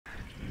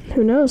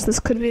Who knows? This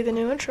could be the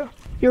new intro.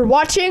 You're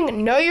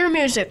watching Know Your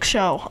Music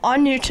Show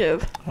on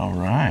YouTube. All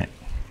right.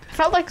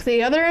 Felt like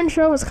the other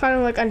intro was kind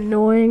of like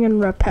annoying and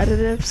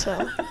repetitive,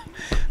 so.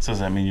 So does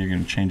that mean you're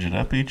going to change it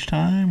up each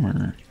time,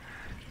 or?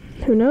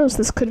 Who knows?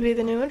 This could be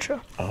the new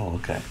intro. Oh,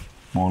 okay.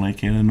 Won't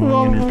make it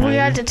annoying and repetitive? We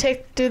had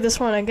to do this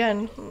one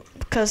again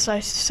because I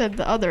said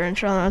the other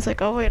intro, and I was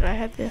like, oh wait, I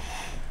had the.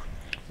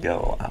 Got a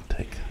little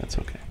outtake. That's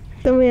okay.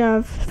 Then we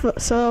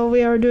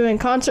are doing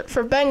Concert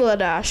for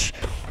Bangladesh.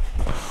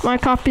 My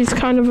copy's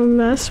kind of a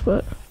mess,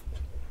 but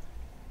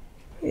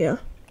yeah.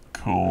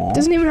 Cool. It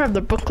doesn't even have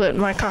the booklet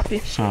in my copy.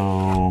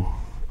 So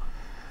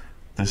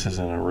this is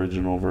an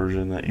original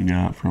version that you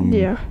got from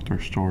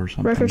thrift store or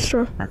something? Record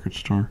store. Record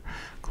store.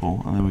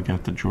 Cool. And then we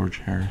got the George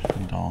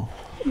Harrison doll.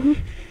 Mm-hmm.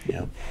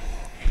 Yep.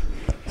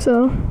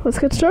 So let's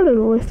get started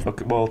with.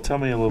 Okay. Well, tell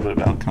me a little bit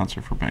about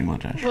Concert for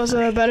Bangladesh. It was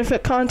a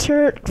benefit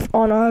concert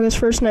on August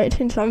 1st,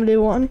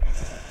 1971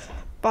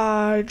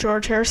 by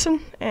George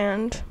Harrison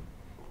and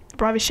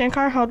Ravi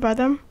Shankar, held by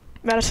them.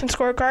 Madison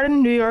Square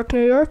Garden, New York,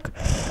 New York.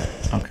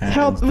 Okay.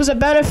 It was a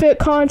benefit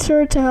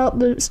concert to help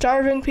the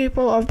starving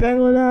people of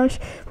Bangladesh.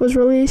 Was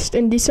released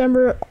in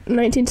December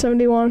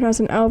 1971. Has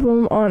an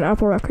album on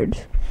Apple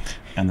Records.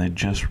 And they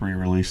just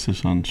re-released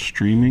this on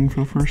streaming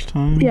for the first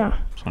time? Yeah.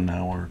 So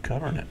now we're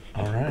covering it.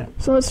 All right.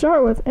 So let's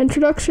start with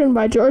Introduction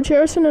by George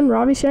Harrison and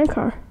Ravi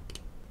Shankar.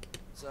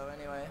 So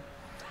anyway,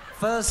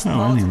 first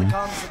part of the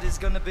concert is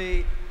going to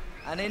be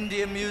an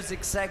Indian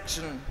music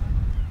section.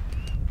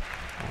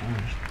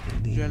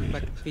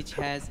 Which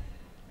has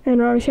and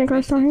Ravi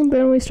Shankar's talking.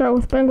 Then we start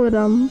with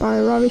Bangladam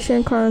by Ravi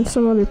Shankar and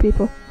some other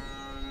people.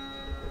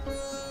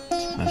 This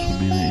will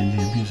be the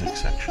Indian music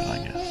section,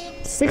 I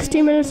guess.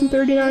 16 minutes and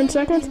 39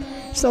 seconds.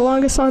 It's the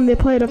longest song they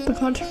played at the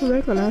Concert for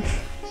Bangladesh.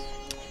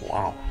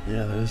 Wow.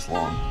 Yeah, that is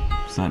long.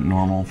 Is that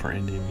normal for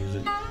Indian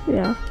music?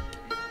 Yeah.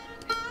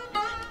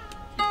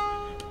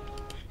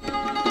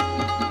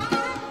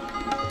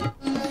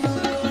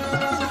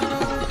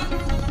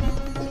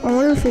 I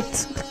wonder if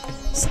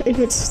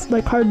it's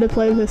like hard to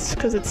play this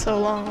because it's so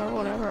long or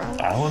whatever.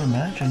 I would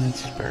imagine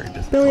it's very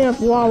difficult. Then we have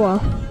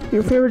Wawa,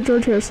 your favorite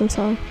George Harrison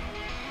song.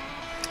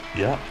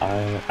 Yeah,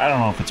 I don't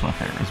know if it's my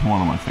favorite. It's one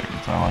of my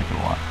favorites. I like it a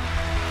lot.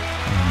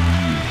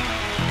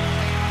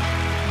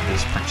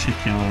 This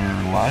particular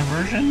live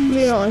version?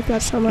 You don't like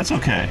that so much. It's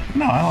okay.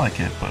 No, I like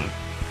it, but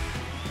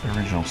the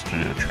original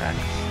studio track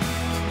is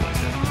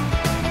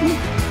really good.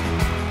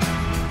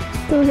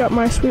 Then we got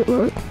My Sweet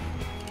Lord.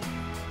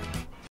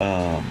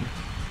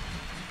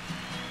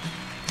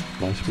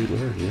 My Sweet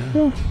Lord, yeah.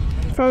 Yeah.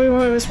 Probably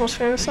one of his most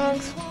famous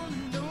songs.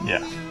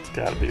 Yeah, it's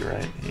gotta be,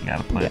 right? You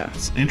gotta play it.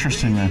 It's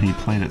interesting that he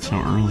played it so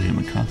early in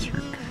the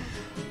concert.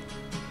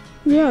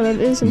 Yeah, that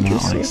is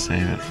interesting. Not like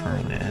save it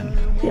for the end.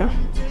 Yeah.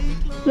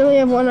 Then we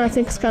have one I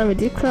think is kind of a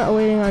deep cut,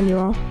 Waiting on You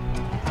All.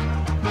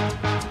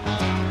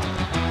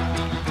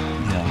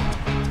 Yeah.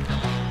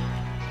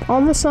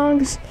 All the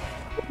songs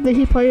that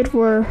he played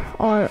were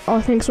on All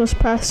Things Must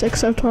Pass,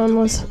 except one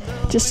was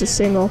just a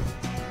single.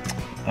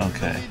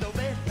 Okay.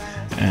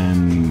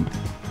 And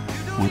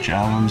which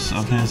albums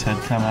of his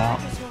had come out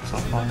so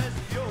far?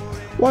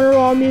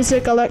 Wonderwall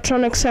Music,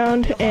 Electronic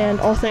Sound, and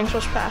All Things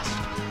Must Pass.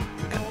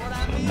 Okay.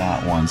 So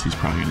not ones he's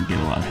probably going to get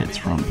a lot of hits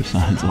from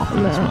besides All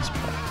Things Must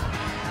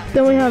Pass.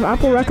 Then we have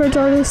Apple Records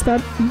artist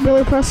that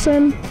Billy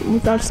Preston.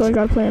 That's Still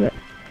Got Planet.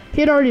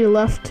 He had already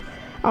left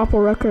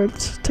Apple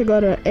Records to go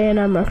to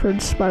A&M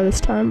Records by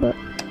this time, but.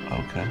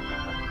 Okay.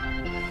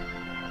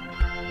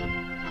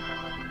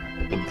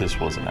 But this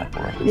was an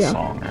Apple Records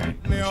song, right?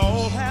 Did he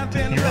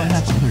really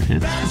have other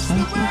hits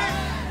besides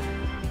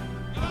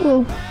this?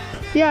 Well,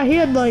 yeah, he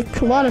had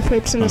like a lot of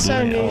hits in the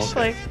 70s. Oh, okay.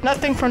 Like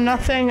Nothing for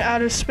Nothing,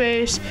 Out of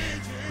Space,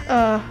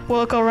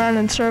 Will It Go Round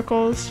in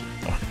Circles.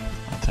 Oh,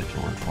 I'll take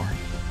your word for it.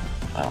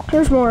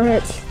 There's more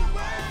hits.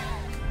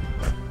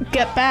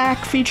 Get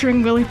Back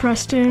featuring Billy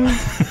Preston. I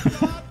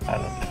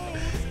don't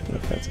know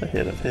if that's a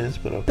hit of his,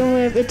 but okay. Don't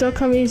Live, It Don't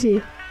Come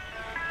Easy.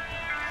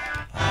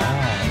 So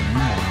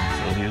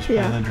he was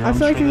playing the drums I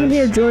feel like for you can this?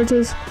 hear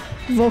George's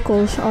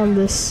vocals on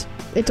this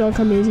It Don't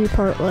Come Easy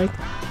part like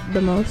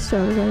the most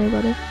out of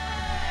anybody.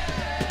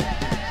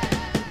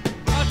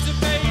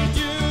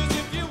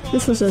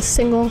 This was a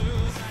single,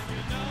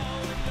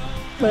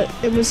 but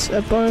it was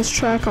a bonus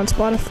track on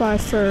Spotify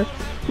for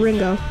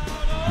Ringo.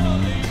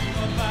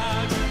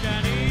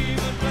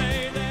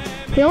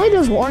 He only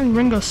does one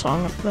Ringo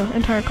song of the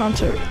entire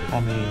concert. I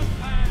mean,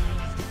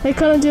 They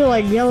couldn't do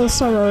like Yellow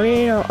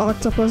Submarine or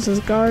Octopus's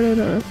Garden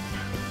or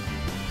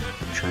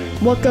true.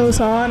 What Goes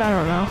On, I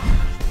don't know.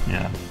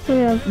 Yeah. We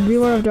have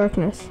Beware of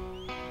Darkness.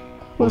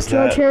 Was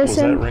George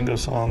Harrison. Was that Ringo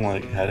song,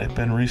 like, had it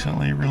been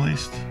recently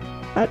released?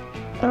 I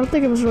don't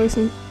think it was released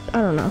in,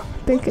 I don't know. I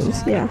think it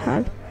was, yeah, it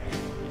had.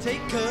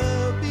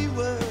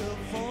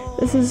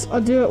 This is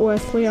I'll Do It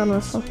with Leon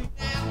Russell.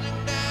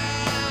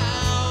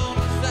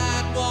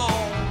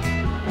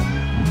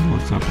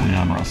 Looks up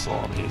Leon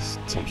Russell. He's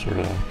some sort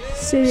of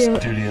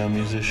studio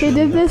musician. He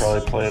did this.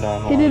 Probably played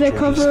on He did a George's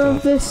cover stuff.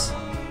 of this.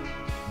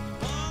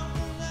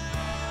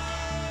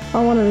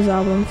 On one of his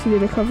albums, he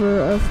did a cover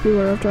of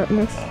Beware of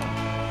Darkness.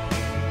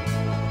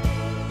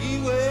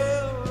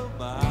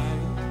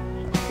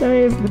 Then we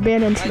have the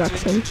band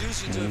introduction.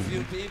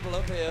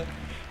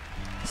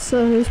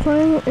 So who's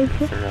playing?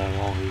 Figure out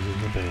all who's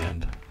in the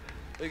band.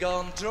 We got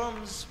on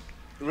drums,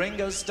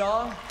 Ringo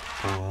Starr,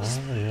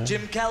 Yeah.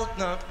 Jim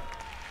Keltner,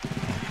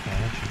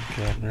 Okay,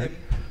 Jim Keltner.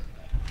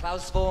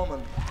 Klaus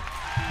Foreman,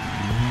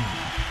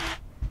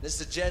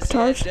 Mr. Jesse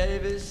Guitars? Ed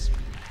Davis,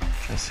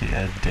 Jesse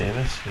Ed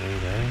Davis, who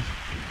that is?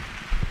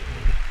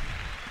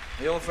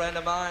 your friend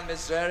of mine,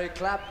 Mr. Eric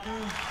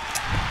Clapton.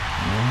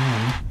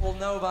 We'll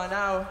know by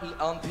now,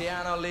 on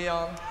piano,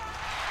 Leon. Right.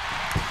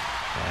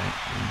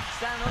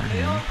 Stand up,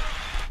 Leon.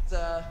 It's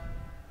an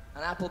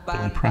Apple Billy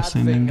band,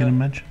 Preston didn't get a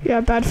mention.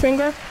 Yeah,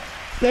 Badfinger.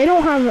 They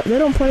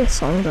don't play a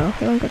song though.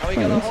 They don't get to We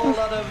play got a a whole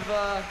song. lot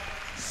of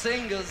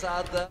singers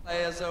out there,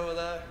 players over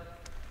there,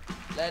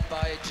 led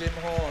by Jim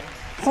Horn.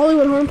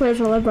 Hollywood horn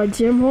players are led by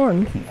Jim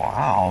Horn.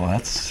 Wow,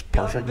 that's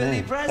perfect Billy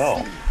name. Preston.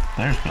 Oh,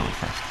 there's Billy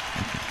Preston.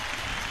 Okay.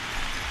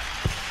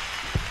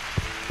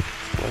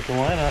 Like the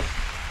lineup.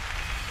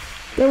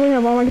 Then we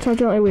have All My Guitar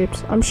Gently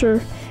Weeps. I'm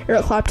sure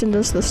Eric Clapton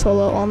does the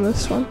solo on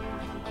this one.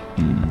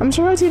 I'm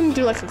surprised he didn't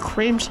do like a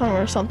Cream song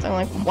or something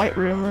like White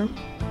Room or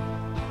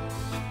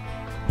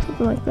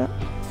something like that.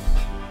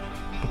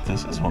 But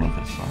this is one of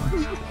his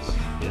songs.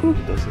 Yeah,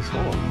 he does the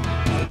solo.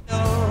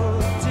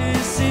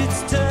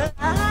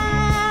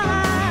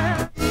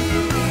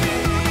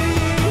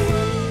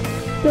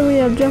 Then we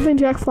have Jumping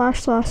Jack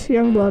Flash /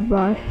 Youngblood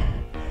by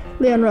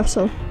Leon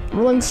Russell,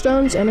 Rolling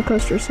Stones, and a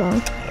Coaster song.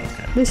 Okay.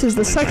 This is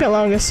the second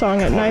longest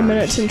song at 9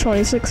 minutes and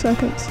 26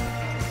 seconds. It's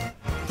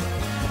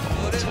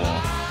a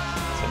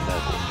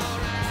medley.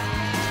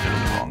 It's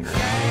gonna be longer.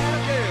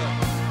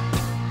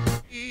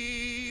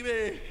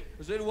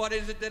 What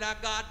is it that I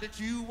got that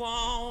you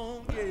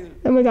want? Yeah.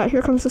 Then we got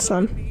Here Comes the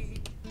Sun.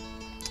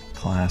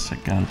 Classic.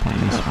 Gotta play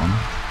this one.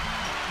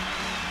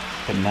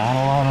 But not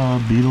a lot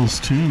of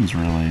Beatles tunes,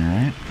 really,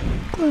 right?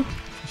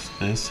 Just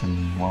this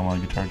and While My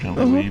Guitar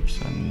Gently Weeps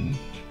and.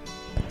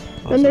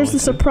 Then there's the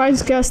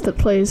surprise guest that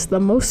plays the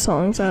most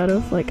songs out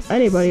of like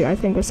anybody, I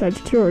think, besides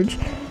George,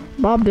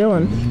 Bob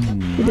Dylan.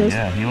 He does.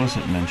 Yeah, he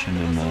wasn't mentioned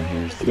in the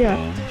Here's the Yeah,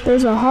 Band.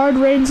 there's a Hard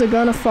Rain's a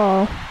Gonna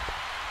Fall.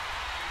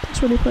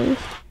 That's what he plays.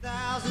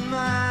 1,000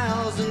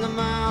 miles in the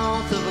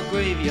mouth of a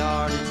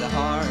graveyard. It's a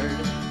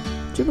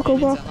hard. Typical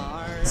Bob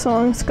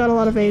song. It's got a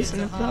lot of A's in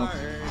it though.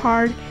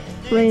 Hard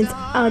Rain's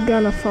a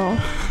Gonna Fall.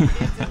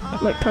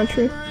 Like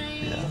country.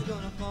 Yeah.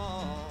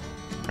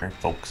 Very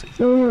folksy.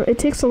 No, it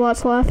takes a lot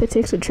to laugh. It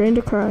takes a train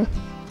to cry.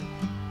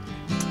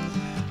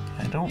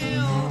 I don't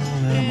know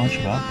that much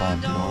about Bob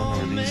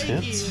Dylan or these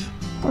hits.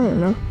 I don't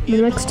know.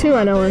 The next two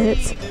I know are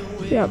hits.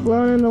 Yeah,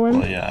 Blowing in the Wind.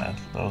 Well, yeah,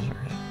 those are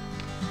hits.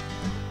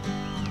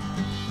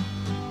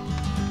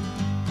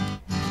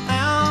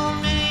 How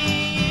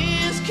many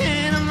years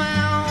can a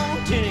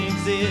mountain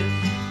exist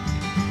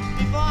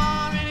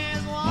before it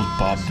is Was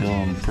Bob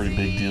Dylan a pretty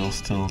big deal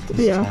still at this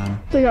Yeah, time?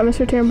 they got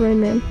Mr. Tambourine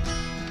Man.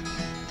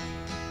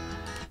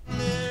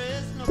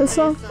 This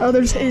song? Oh,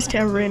 there's his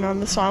tambourine on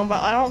the song,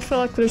 but I don't feel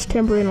like there's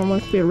tambourine on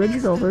like the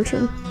original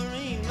version.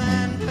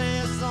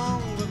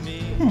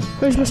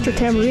 Where's Mr.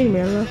 Tambourine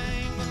Man though?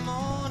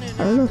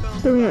 I don't know.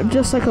 There we go,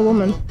 Just Like a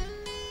Woman. I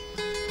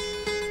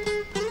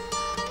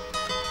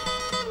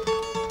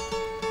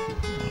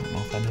don't know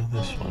if I know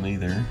this one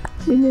either.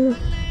 Me neither.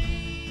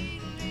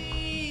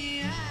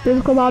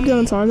 Typical Bob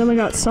Dylan song. Then we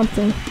got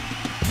Something.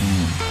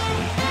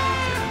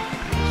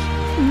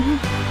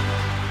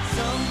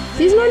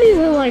 He's not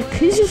even like,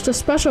 he's just a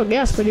special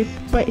guest, but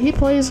he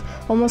plays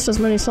almost as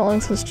many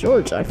songs as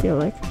George, I feel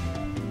like.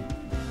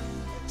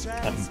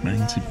 That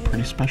means he's a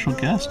pretty special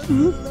guest.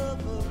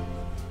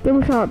 Then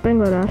we got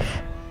Bangladesh.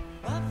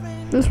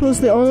 This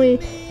was the only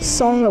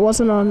song that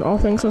wasn't on All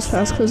Things Must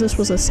Pass because this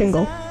was a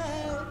single.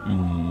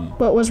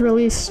 But was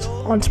released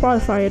on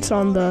Spotify. It's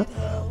on the,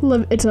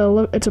 it's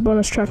a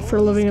bonus track for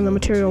Living in the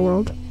Material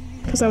World.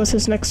 Because that was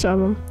his next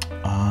album.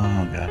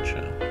 Oh,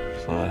 gotcha.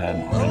 So it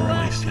hadn't been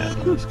released yet.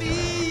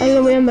 And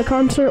then we end the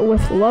concert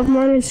with Love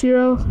Minus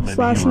Zero / Maybe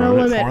No he wrote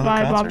it Limit for the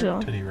by Bob concert?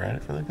 Dylan. Did he write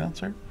it for the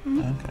concert?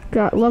 Okay.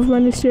 Got Love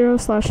Minus Zero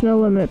 / No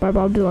Limit by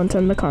Bob Dylan to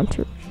end the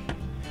concert.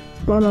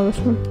 Well, no, this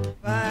one.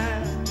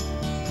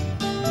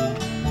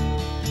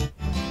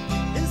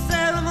 in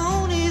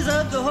ceremonies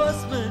of the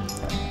horseman?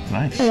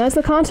 Nice. And that's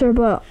the concert,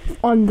 but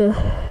on the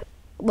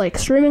like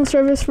streaming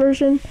service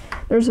version,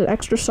 there's an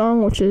extra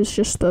song which is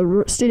just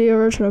the studio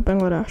version of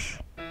Bangladesh.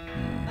 My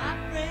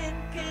friend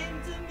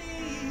came to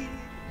me.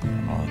 I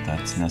don't know if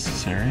that's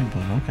necessary,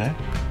 but okay.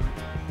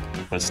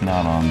 But it's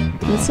not on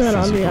the It's not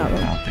on the physical album.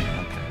 copy.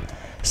 Okay.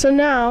 So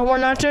now we're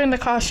not doing the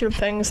costume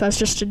things. That's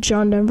just a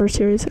John Denver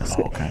series.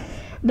 Oh, okay.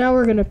 Now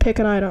we're gonna pick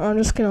an item. I'm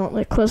just gonna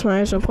like close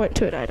my eyes and point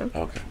to an item.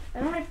 Okay.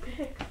 And I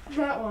pick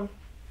that one.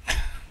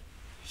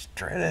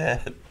 Straight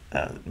ahead.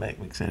 That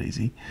makes it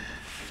easy.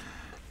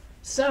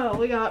 So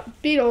we got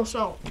Beatles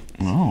song.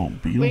 Oh,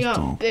 We Beatles got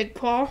doll. Big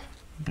Paul,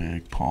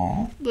 Big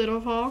Paul. Little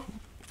Paul.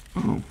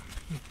 Oh,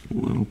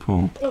 Little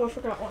Paul. Oh, I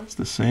forgot one. It's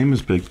the same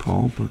as Big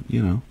Paul, but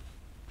you know.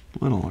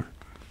 Littler.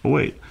 Oh,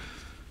 wait.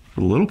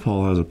 Little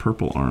Paul has a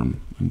purple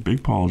arm, and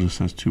Big Paul just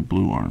has 2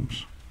 blue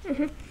arms.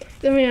 Mm-hmm.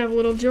 Then we have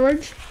Little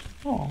George.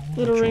 Oh,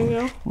 Little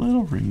Ringo.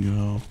 Little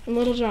Ringo. And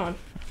Little John.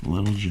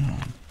 Little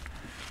John.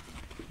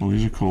 Well,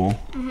 these are cool.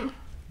 Mm-hmm.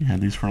 You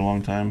had these for a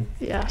long time?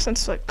 Yeah,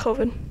 since like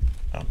COVID.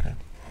 Okay.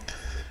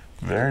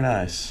 Very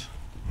nice.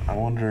 I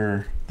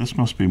wonder, this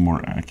must be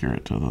more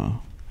accurate to the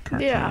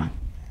cartoon. Yeah.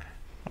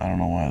 I don't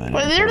know why they didn't.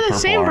 Well, they're put a the purple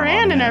same arm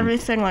brand on and the end.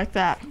 everything like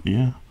that.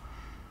 Yeah.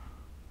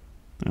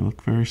 They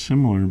look very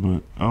similar,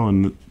 but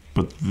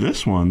but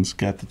this one's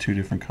got the 2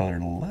 different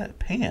colored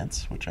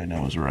pants, which I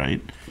know is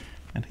right,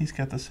 and he's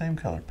got the same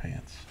color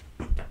pants.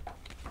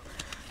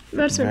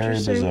 That's very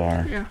interesting.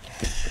 Bizarre. Yeah.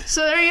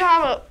 So there you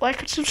have it.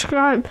 Like and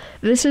subscribe.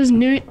 This is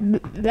new.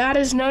 That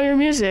is Know Your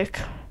Music.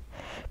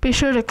 Be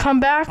sure to come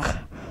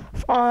back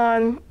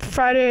on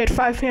Friday at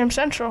 5 p.m.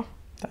 Central.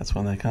 That's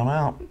when they come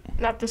out.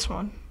 Not this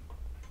one.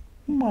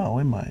 Well,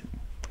 we might.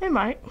 They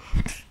might.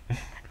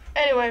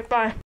 Anyway,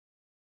 bye.